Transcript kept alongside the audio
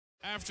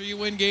After you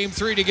win Game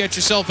 3 to get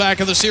yourself back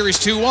in the series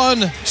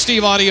 2-1,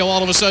 Steve Audio,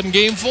 all of a sudden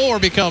Game 4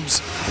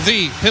 becomes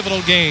the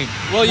pivotal game.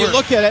 Well, you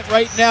look at it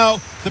right now,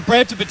 the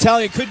Brampton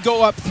Battalion could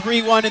go up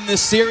 3-1 in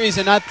this series,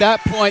 and at that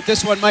point,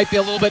 this one might be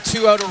a little bit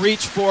too out of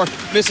reach for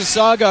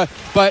Mississauga.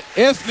 But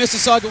if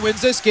Mississauga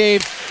wins this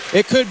game,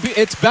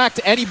 it's back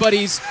to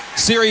anybody's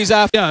series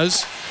after.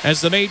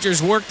 As the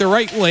Majors work the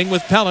right wing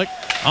with Pelech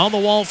on the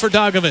wall for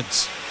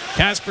Daugavins.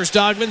 Kasper's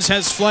Daugavins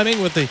has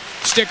Fleming with the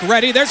stick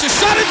ready. There's a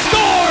shot and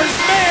scores!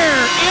 Messier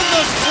in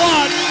the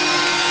slot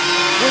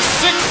with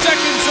 6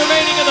 seconds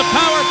remaining in the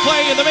power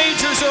play, and the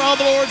Majors are on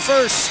the board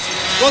first.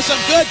 Well,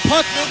 some good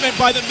puck movement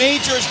by the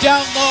Majors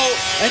down low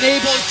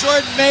enables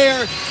Jordan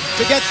Messier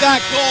to get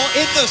that goal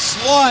in the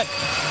slot.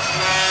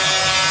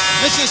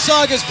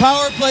 Mississauga's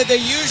power play, they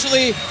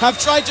usually have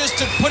tried just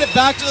to put it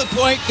back to the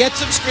point, get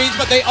some screens,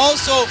 but they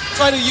also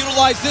try to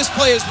utilize this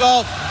play as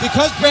well.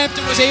 Because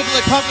Brampton was able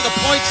to cover the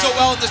point so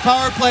well in this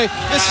power play,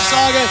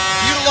 Mississauga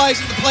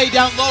utilizing the play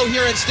down low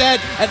here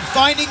instead and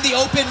finding the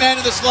open man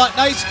in the slot.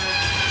 Nice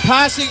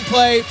passing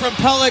play from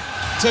Pelech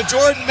to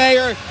Jordan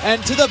Messier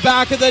and to the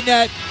back of the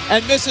net,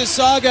 and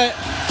Mississauga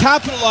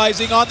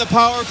capitalizing on the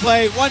power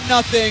play,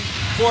 1-0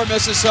 for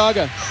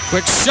Mississauga.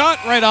 Quick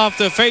shot right off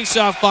the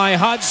face-off by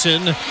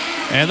Hodgson,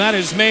 and that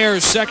is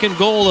Mayor's second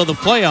goal of the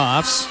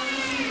playoffs.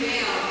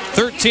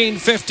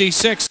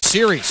 13:56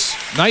 series.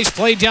 Nice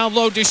play down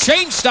low.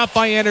 Duchene stopped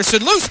by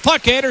Anderson. Loose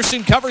puck.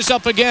 Anderson covers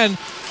up again,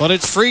 but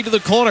it's free to the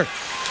corner.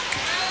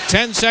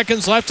 10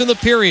 seconds left in the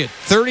period.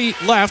 30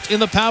 left in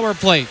the power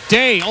play.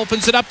 Day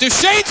opens it up.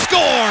 Duchene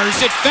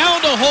scores! It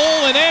found a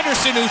hole, and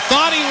Anderson, who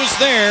thought he was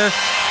there,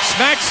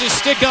 smacks his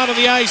stick onto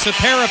the ice. A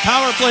pair of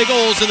power play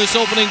goals in this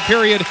opening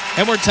period,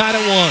 and we're tied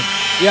at 1.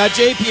 Yeah,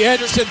 J.P.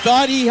 Anderson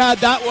thought he had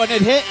that one.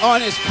 It hit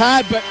on his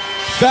pad, but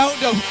found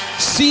a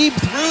seam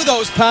through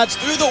those pads,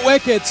 through the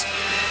wickets,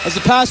 as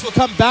the pass will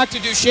come back to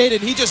Duchene,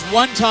 and he just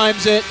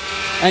one-times it,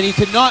 and he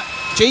cannot,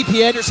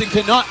 J.P. Anderson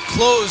cannot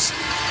close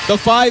the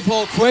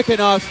 5-hole quick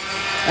enough.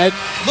 And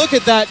look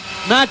at that.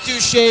 Matt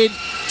Duchene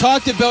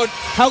talked about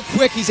how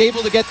quick he's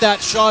able to get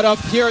that shot up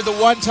here. The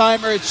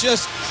one-timer, it's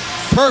just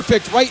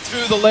perfect right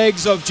through the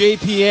legs of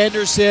J.P.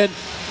 Anderson.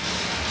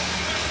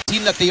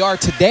 Team that they are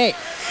today.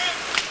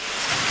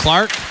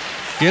 Clark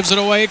gives it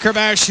away.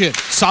 Kerbashian.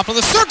 Top of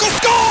the circle.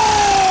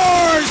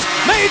 Scores!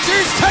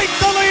 Majors take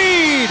the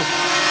lead.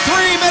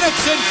 3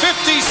 minutes and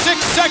 56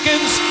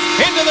 seconds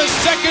into the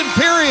second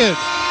period.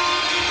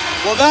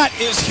 Well, that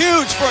is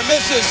huge for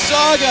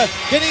Mississauga,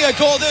 getting a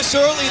goal this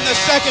early in the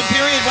second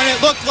period when it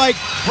looked like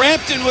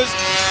Brampton was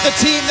the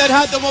team that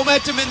had the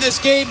momentum in this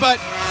game. But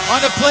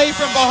on a play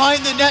from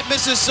behind the net,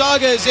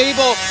 Mississauga is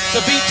able to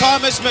beat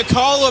Thomas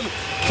McCollum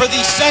for the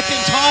second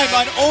time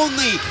on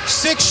only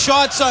 6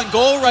 shots on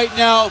goal right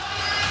now.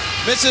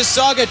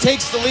 Mississauga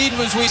takes the lead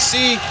as we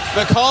see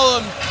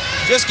McCollum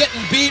just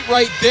getting beat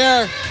right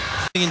there.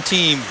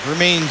 Team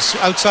remains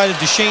outside of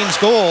Duchene's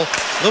goal.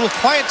 A little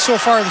quiet so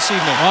far this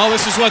evening. Well,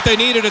 this is what they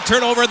needed. A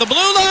turnover at the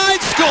blue line.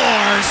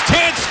 Scores!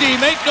 Tanski,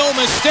 make no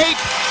mistake.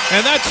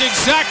 And that's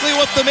exactly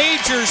what the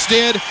Majors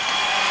did.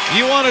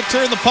 You want to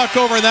turn the puck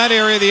over in that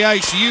area of the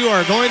ice, you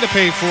are going to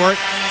pay for it.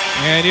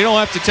 And you don't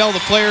have to tell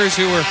the players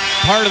who were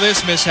part of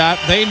this mishap.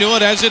 They knew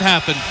it as it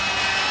happened.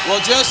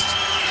 Well, just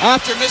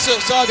after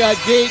Mississauga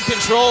had gained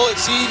control and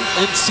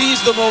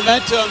seized the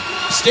momentum,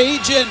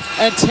 Stajan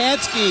and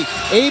Tanski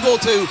able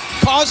to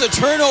cause a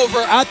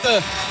turnover at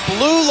the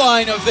blue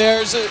line of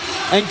theirs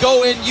and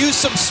go in, use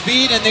some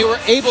speed, and they were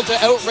able to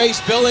outrace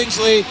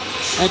Billingsley.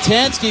 And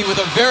Tanski with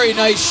a very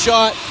nice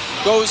shot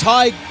goes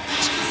high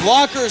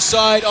blocker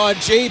side on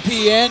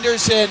J.P.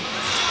 Anderson,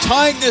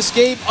 tying this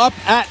game up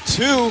at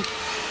 2.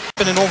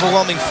 Been an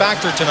overwhelming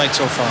factor tonight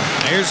so far.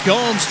 Here's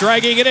Gomes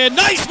dragging it in.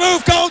 Nice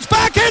move, Gomes.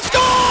 Backhand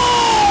scores!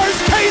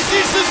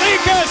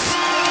 Cizikas!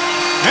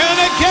 And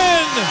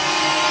again,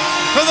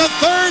 for the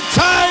 3rd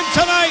time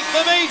tonight,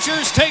 the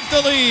Majors take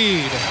the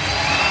lead.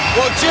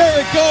 Well,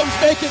 Jared Gomes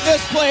making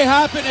this play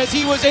happen as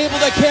he was able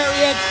to carry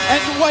it, and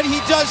what he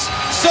does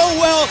so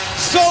well,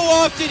 so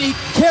often, he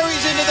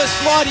carries into the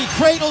slot, he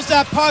cradles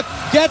that puck,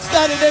 gets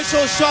that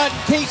initial shot,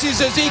 and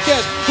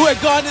Cizikas, who had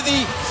gone to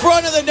the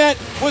front of the net,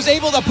 was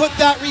able to put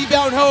that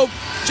rebound home.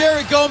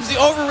 Jared Gomes, the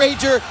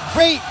overager,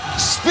 great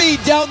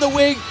speed down the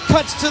wing,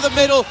 cuts to the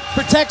middle,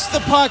 protects the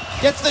puck,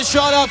 gets the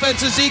shot off, and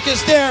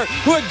Cizikas there,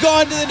 who had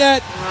gone to the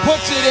net,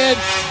 puts it in.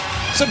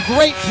 Some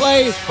great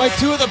play by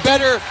 2 of the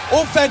better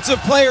offensive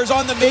players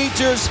on the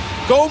Majors.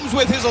 Gomes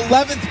with his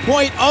 11th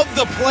point of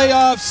the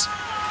playoffs.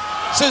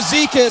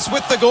 Cizikas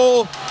with the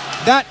goal.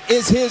 That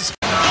is his.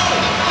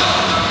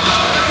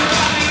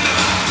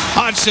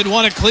 Hodgson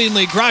won it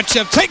cleanly.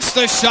 Grachev takes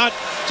the shot.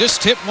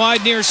 Just tipped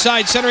wide near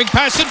side. Centering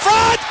pass in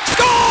front.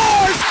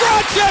 Scores!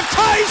 Grachev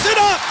ties it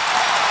up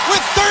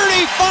with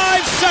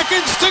 35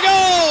 seconds to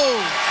go.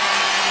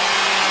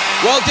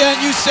 Well, Dan,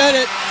 you said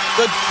it.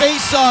 The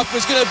face-off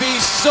was going to be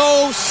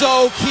so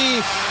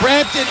key.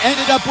 Brampton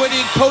ended up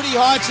winning. Cody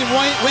Hodgson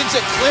wins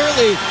it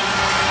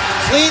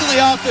cleanly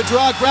off the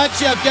draw.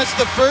 Grachev gets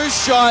the first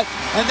shot,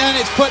 and then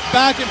it's put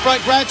back in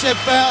front. Grachev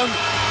found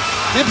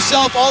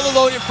himself all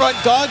alone in front.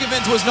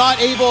 Daugavins was not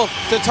able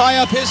to tie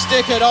up his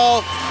stick at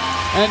all.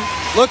 And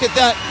look at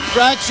that.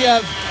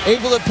 Grachev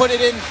able to put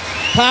it in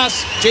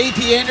past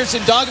J.P.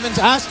 Anderson. Daugavins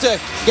has to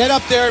get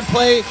up there and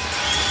play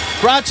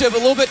Grachev a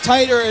little bit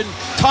tighter and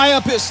tie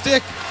up his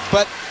stick.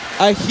 But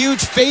a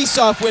huge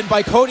face-off win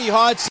by Cody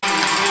Hodgson.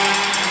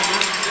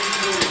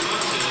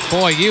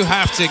 Boy, you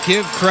have to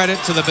give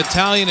credit to the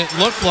Battalion. It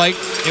looked like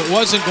it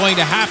wasn't going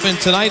to happen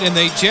tonight, and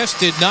they just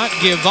did not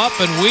give up,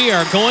 and we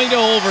are going to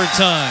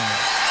overtime.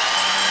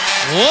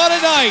 What a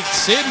night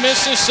in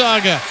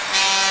Mississauga.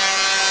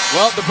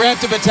 Well, the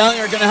Brampton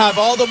Battalion are going to have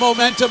all the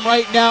momentum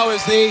right now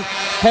as they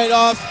head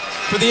off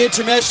for the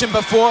intermission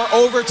before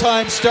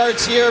overtime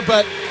starts here,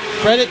 but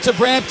credit to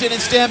Brampton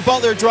and Stan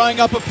Butler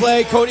drawing up a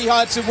play. Cody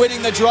Hodgson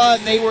winning the draw,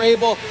 and they were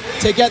able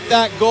to get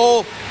that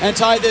goal and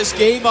tie this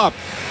game up.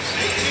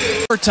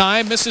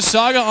 Overtime,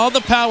 Mississauga on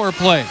the power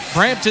play.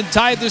 Brampton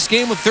tied this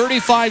game with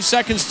 35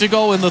 seconds to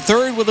go in the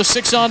third with a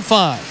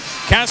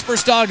 6-on-5. Kasper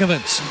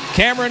Daugavins,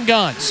 Cameron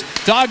Gaunce.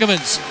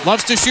 Daugavins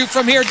loves to shoot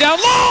from here, down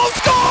low,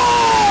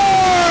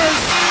 scores!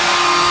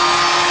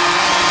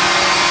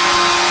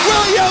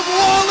 William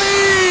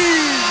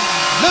Wallen!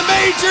 The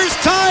Majors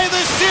tie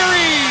the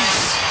series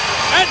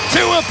at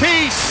 2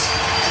 apiece.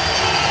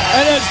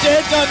 And as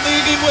Dan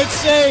Dunleavy would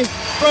say,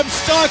 from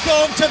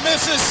Stockholm to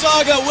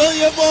Mississauga,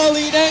 William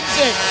Wallen ends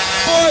it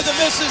for the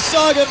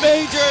Mississauga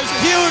Majors.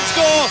 Huge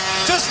goal,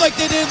 just like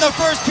they did in the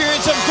first period.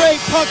 Some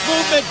great puck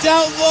movement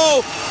down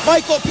low.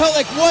 Michael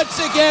Pelech once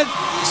again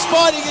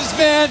spotting his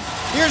man.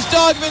 Here's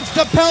Daugavins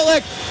to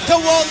Pelech, to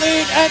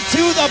Wallen, and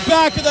to the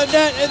back of the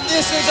net. And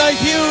this is a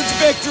huge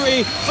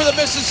victory for the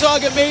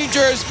Mississauga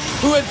Majors,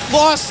 who had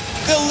lost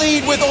the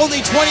lead with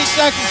only 20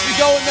 seconds to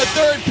go in the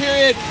third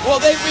period. Well,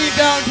 they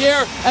rebound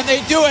here, and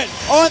they do it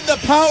on the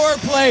power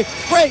play.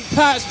 Great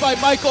pass by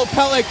Michael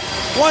Pelech,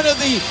 one of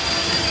the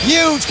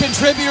huge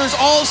contributors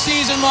all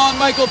season long,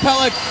 Michael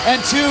Pelech,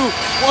 and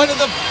one of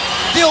the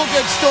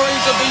feel-good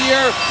stories of the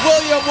year,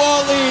 William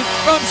Wallen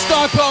from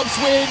Stockholm,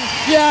 Sweden.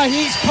 Yeah,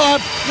 he's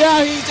pumped.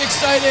 Yeah, he's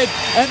excited.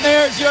 And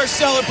there's your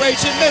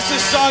celebration.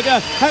 Mississauga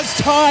has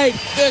tied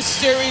this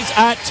series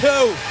at 2.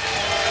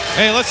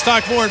 Hey, let's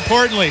talk more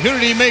importantly. Who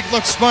did he make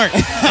look smart?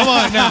 Come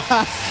on now.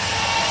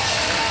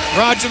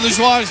 Roger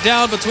Lajoie is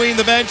down between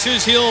the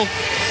benches. He'll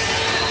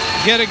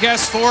get a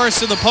guest for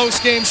us in the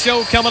post-game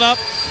show coming up.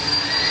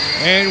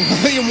 And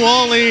William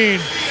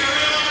Wallen,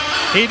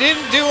 he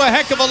didn't do a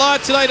heck of a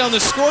lot tonight on the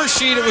score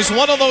sheet. It was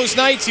one of those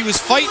nights he was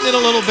fighting it a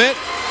little bit.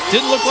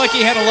 Didn't look like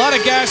he had a lot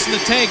of gas in the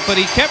tank, but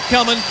he kept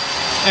coming.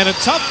 And a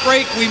tough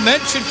break we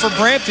mentioned for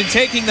Brampton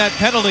taking that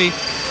penalty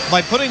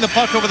by putting the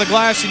puck over the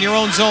glass in your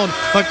own zone.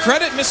 But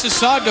credit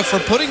Mississauga for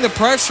putting the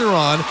pressure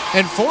on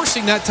and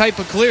forcing that type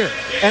of clear.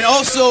 And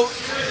also,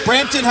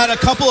 Brampton had a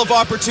couple of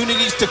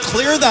opportunities to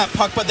clear that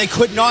puck, but they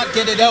could not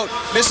get it out.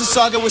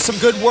 Mississauga, with some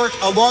good work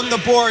along the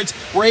boards,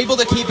 were able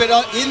to keep it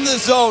in the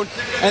zone.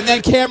 And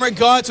then Cameron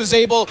Gaunce was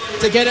able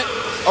to get it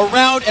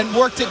around and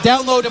worked it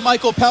down low to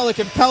Michael Pelech,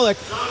 and Pelech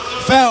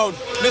found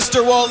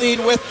Mr.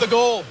 Wallen with the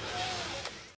goal.